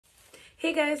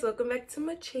Hey guys, welcome back to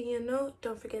my channel.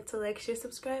 Don't forget to like, share,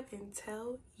 subscribe, and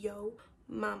tell yo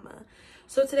mama.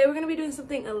 So today we're going to be doing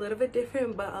something a little bit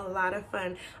different but a lot of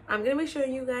fun. I'm going to be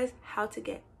showing you guys how to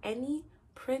get any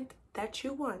print that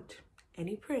you want,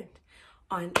 any print,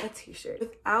 on a t-shirt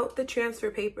without the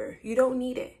transfer paper. You don't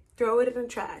need it. Throw it in the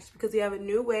trash because we have a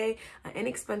new way, an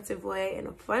inexpensive way, and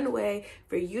a fun way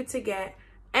for you to get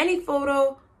any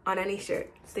photo on any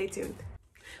shirt. Stay tuned.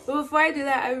 But before I do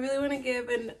that, I really want to give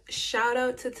a shout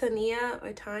out to Tania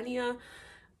or Tanya.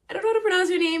 I don't know how to pronounce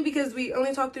your name because we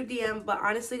only talked through DM, but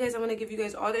honestly guys, I'm going to give you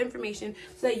guys all the information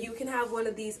so that you can have one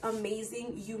of these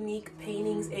amazing, unique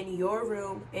paintings in your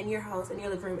room, in your house, in your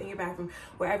living room, in your bathroom,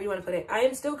 wherever you want to put it. I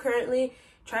am still currently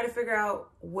trying to figure out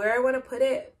where I want to put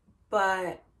it,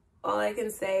 but all I can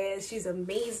say is she's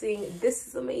amazing. This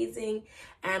is amazing.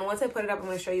 And once I put it up, I'm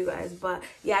going to show you guys. But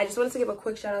yeah, I just wanted to give a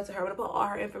quick shout out to her. I'm going to put all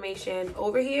her information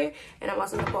over here. And I'm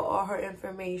also going to put all her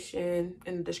information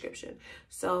in the description.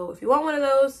 So if you want one of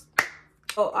those,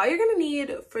 all you're going to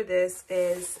need for this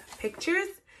is pictures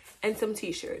and some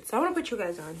t-shirts. So I want to put you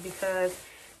guys on because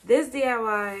this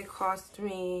DIY cost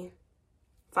me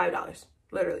 $5.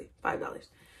 Literally $5.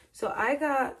 So I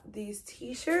got these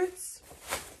t-shirts.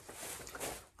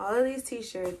 All of these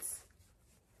t-shirts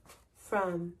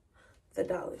from the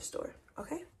dollar store,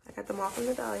 okay? I got them all from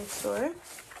the dollar store.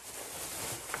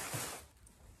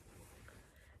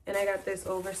 And I got this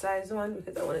oversized one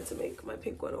because I wanted to make my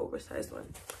pink one an oversized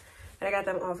one. And I got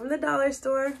them all from the dollar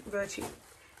store, real cheap.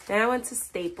 Then I went to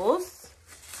Staples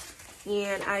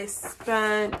and I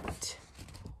spent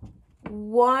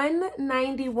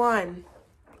 $191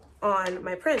 on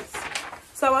my prints.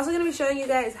 So I'm also going to be showing you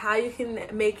guys how you can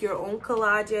make your own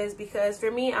collages because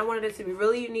for me, I wanted it to be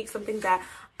really unique, something that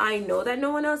I know that no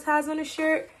one else has on a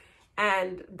shirt,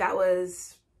 and that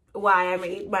was why I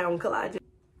made my own collage.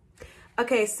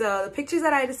 Okay, so the pictures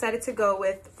that I decided to go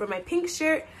with for my pink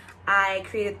shirt, I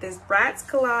created this Bratz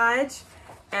collage,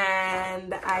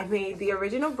 and I made the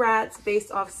original Bratz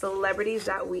based off celebrities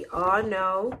that we all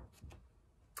know.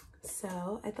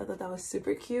 So I thought that was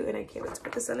super cute, and I can't wait to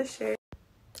put this on a shirt.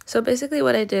 So basically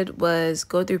what I did was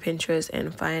go through Pinterest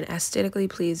and find aesthetically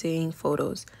pleasing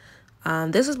photos.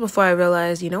 This was before I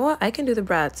realized, you know what, I can do the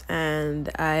Bratz. And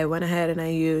I went ahead and I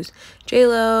used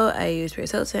J-Lo, I used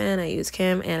Paris Hilton, I used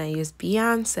Kim, and I used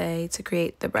Beyonce to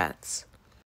create the Bratz.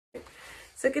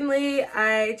 Secondly,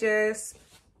 I just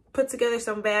put together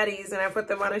some baddies and I put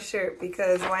them on a shirt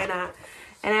because why not?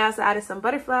 And I also added some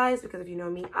butterflies because if you know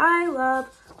me, I love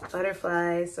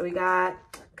butterflies. So we got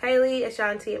Kylie,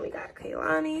 Ashanti, and we got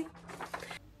Kaylani.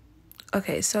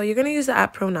 Okay, so you're going to use the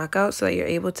app Pro Knockout so that you're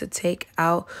able to take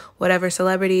out whatever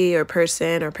celebrity or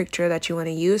person or picture that you want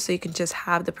to use so you can just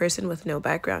have the person with no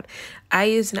background. I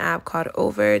used an app called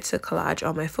Over to collage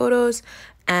all my photos.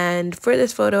 And for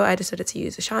this photo, I decided to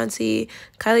use Ashanti,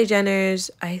 Kylie Jenner's,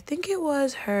 I think it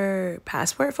was her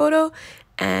passport photo,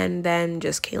 and then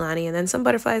just Kaylani, and then some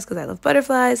butterflies because I love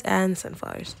butterflies, and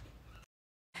sunflowers.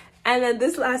 And then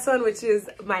this last one, which is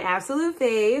my absolute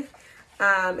fave,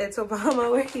 it's Obama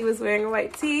where he was wearing a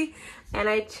white tee, and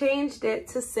I changed it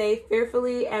to say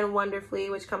fearfully and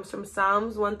wonderfully, which comes from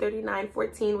Psalms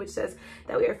 139:14, which says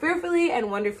that we are fearfully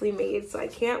and wonderfully made. So I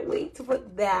can't wait to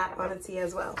put that on a tee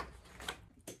as well.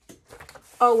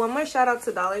 Oh, one more shout out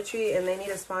to Dollar Tree, and they need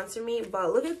to sponsor me,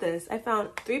 but look at this. I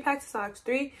found 3 packs of socks,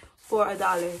 3 for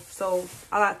 $1. So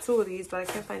I got 2 of these, but I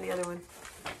can't find the other one.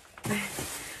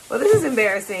 Well, this is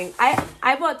embarrassing.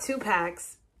 I bought 2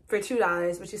 packs for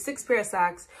 $2, which is 6 pair of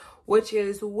socks, which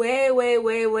is way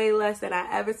less than I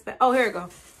ever spent. Oh, here we go.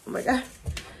 Oh my God.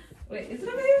 Wait, is it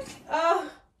over here?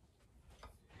 Oh,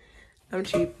 I'm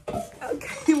cheap.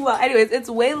 Okay, well, anyways, it's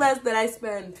way less than I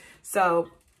spend. So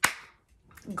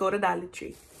go to Dollar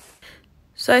Tree.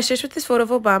 So I stitched with this photo of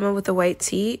Obama with a white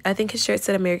tee. I think his shirt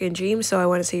said American Dream, so I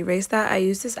wanted to erase that. I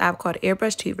used this app called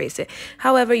Airbrush to erase it.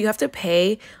 However, you have to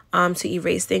pay to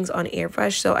erase things on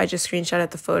Airbrush, so I just screenshotted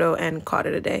the photo and called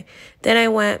it a day. Then I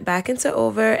went back into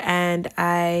Over and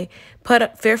I put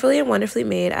up Fearfully and Wonderfully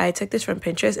Made. I took this from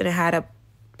Pinterest and it had a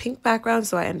pink background,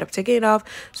 so I ended up taking it off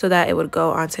so that it would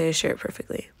go onto his shirt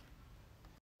perfectly.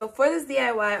 So for this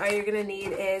DIY, all you're going to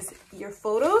need is your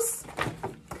photos,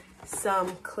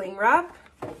 some cling wrap,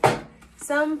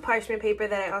 some parchment paper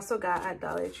that I also got at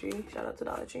Dollar Tree, shout out to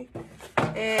Dollar Tree,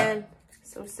 and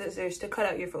some scissors to cut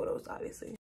out your photos,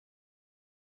 obviously.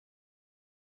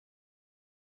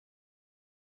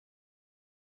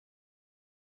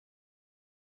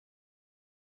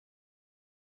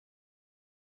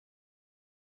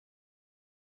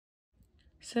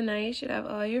 So now you should have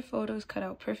all your photos cut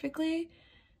out perfectly.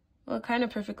 Well, kind of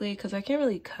perfectly because I can't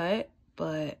really cut,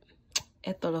 but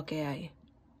esto lo que hay.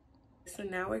 So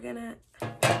now we're gonna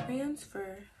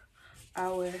transfer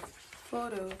our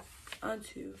photo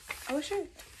onto our shirt.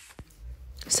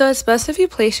 So it's best if you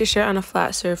place your shirt on a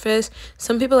flat surface.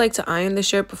 Some people like to iron the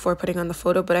shirt before putting on the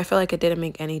photo, but I feel like it didn't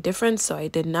make any difference, so I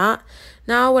did not.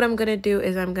 Now what I'm going to do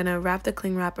is I'm going to wrap the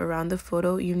cling wrap around the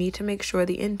photo. You need to make sure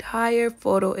the entire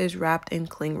photo is wrapped in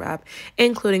cling wrap,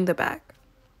 including the back.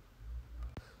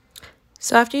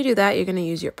 So after you do that, you're going to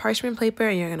use your parchment paper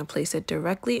and you're going to place it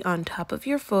directly on top of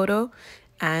your photo,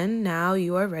 and now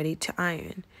you are ready to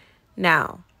iron.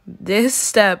 Now, this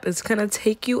step is going to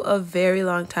take you a very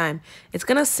long time. It's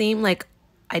going to seem like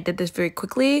I did this very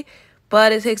quickly,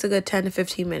 but it takes a good 10 to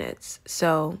 15 minutes.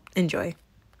 So enjoy.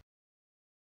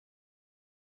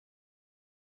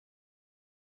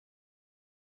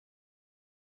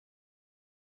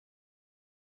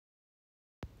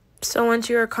 So once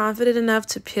you are confident enough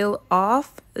to peel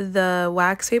off the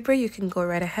wax paper, you can go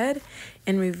right ahead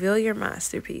and reveal your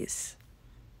masterpiece.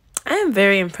 I am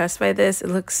very impressed by this. It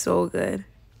looks so good.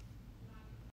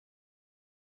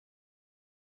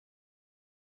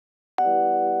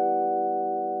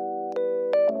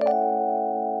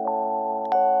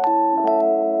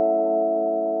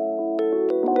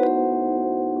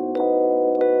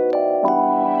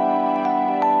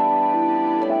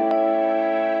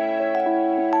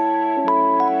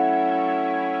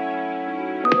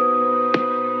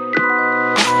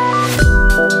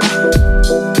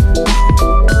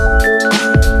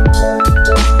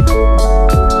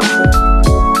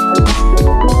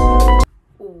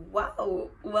 Wow,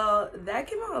 well, that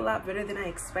came out a lot better than I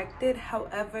expected.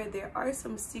 However, there are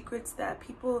some secrets that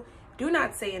people do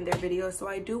not say in their videos, so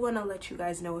I do want to let you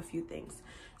guys know a few things.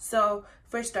 So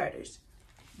for starters,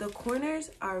 the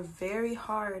corners are very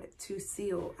hard to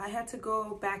seal. I had to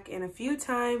go back in a few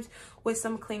times with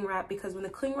some cling wrap because when the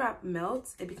cling wrap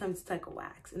melts, it becomes like a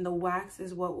wax, and the wax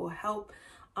is what will help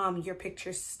your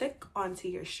picture stick onto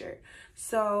your shirt.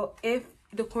 So if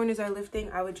the corners are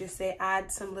lifting, I would just say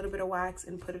add some little bit of wax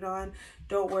and put it on.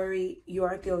 Don't worry, you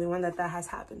aren't the only one that has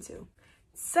happened to.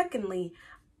 Secondly,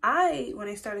 when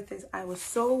I started this, I was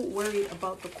so worried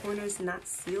about the corners not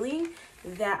sealing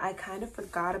that I kind of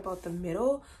forgot about the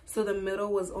middle. So the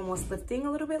middle was almost lifting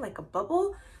a little bit like a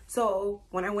bubble. So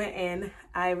when I went in,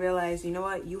 I realized, you know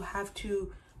what, you have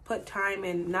to put time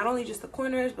in not only just the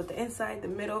corners, but the inside, the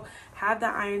middle. Have the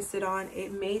iron sit on.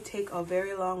 It may take a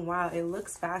very long while. It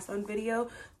looks fast on video,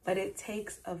 but it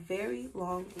takes a very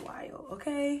long while,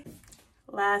 okay?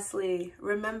 Lastly,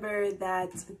 remember that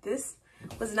this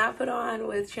was not put on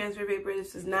with transfer paper.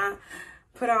 This was not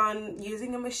put on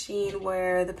using a machine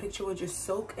where the picture will just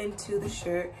soak into the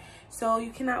shirt. So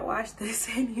you cannot wash this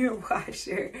in your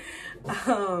washer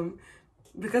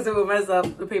because it will mess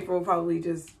up. The paper will probably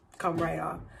just come right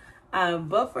off.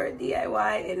 But for a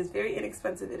DIY, it is very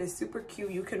inexpensive. It is super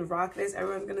cute. You can rock this.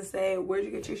 Everyone's gonna say, where'd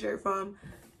you get your shirt from?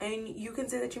 And you can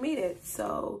say that you made it.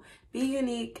 So be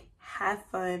unique, have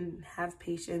fun, have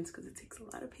patience, because it takes a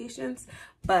lot of patience,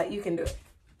 but you can do it.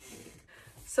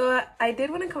 So I did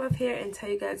want to come up here and tell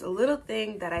you guys a little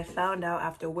thing that I found out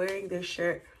after wearing this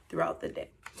shirt throughout the day.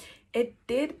 It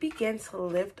did begin to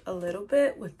lift a little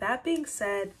bit. With that being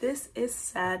said, this is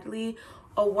sadly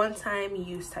a one-time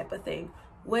use type of thing,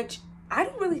 which I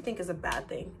don't really think is a bad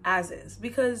thing as is,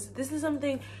 because this is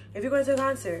something, if you're going to a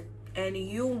concert and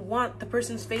you want the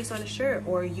person's face on a shirt,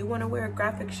 or you want to wear a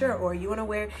graphic shirt, or you want to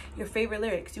wear your favorite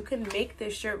lyrics, you can make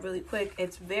this shirt really quick.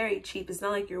 It's very cheap. It's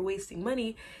not like you're wasting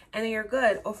money, and then you're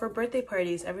good. Or for birthday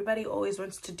parties, everybody always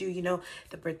wants to do, you know,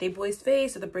 the birthday boy's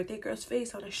face or the birthday girl's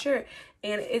face on a shirt,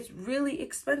 and it's really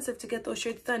expensive to get those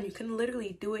shirts done. You can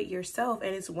literally do it yourself,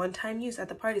 and it's one-time use at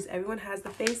the parties. Everyone has the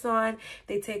face on,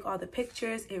 they take all the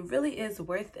pictures. It really is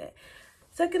worth it.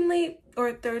 Secondly,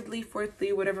 or thirdly,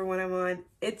 fourthly, whatever one I'm on,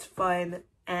 it's fun,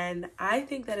 and I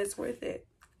think that it's worth it.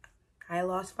 I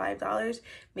lost $5,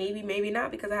 maybe not,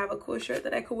 because I have a cool shirt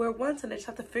that I could wear once, and I just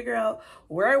have to figure out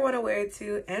where I want to wear it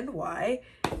to and why,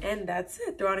 and that's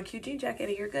it. Throw on a cute jean jacket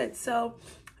and you're good. So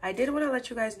I did want to let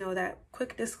you guys know that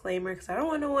quick disclaimer, because I don't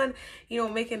want no one, you know,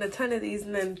 making a ton of these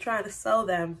and then trying to sell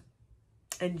them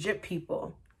and gyp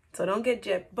people. So don't get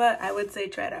gypped, but I would say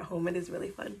try it at home. It is really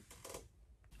fun.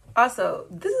 Also,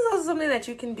 this is also something that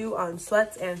you can do on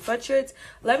sweats and sweatshirts.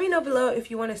 Let me know below if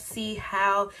you want to see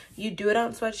how you do it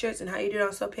on sweatshirts and how you do it on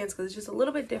sweatpants, because it's just a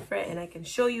little bit different, and I can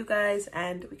show you guys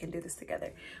and we can do this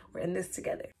together. We're in this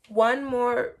together. One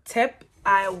more tip,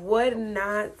 I would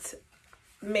not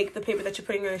make the paper that you're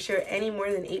putting on your shirt any more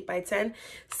than 8 by 10,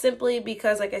 simply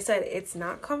because, like I said, it's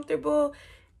not comfortable.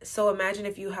 So imagine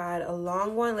if you had a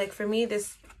long one. Like for me,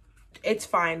 it's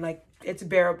fine, like it's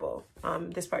bearable.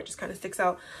 This part just kind of sticks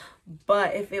out,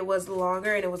 But if it was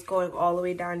longer and it was going all the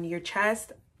way down to your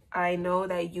chest, I know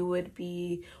that you would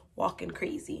be walking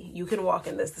crazy. You can walk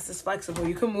in this. This is flexible.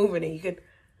 You can move in it. You can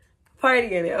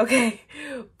party in it, okay?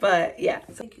 But yeah,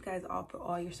 so thank you guys all for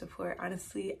all your support.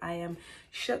 Honestly, I am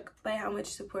shook by how much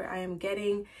support I am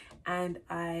getting, and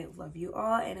I love you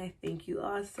all, and I thank you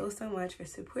all so much for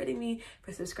supporting me,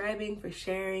 for subscribing, for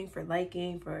sharing, for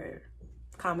liking, for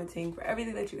commenting, for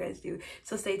everything that you guys do.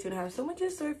 So stay tuned. I have so much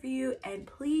in store for you, and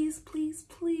please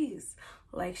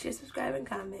like, share, subscribe, and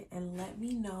comment, and let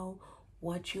me know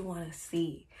what you want to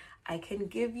see. I can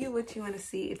give you what you want to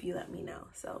see if you let me know.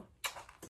 So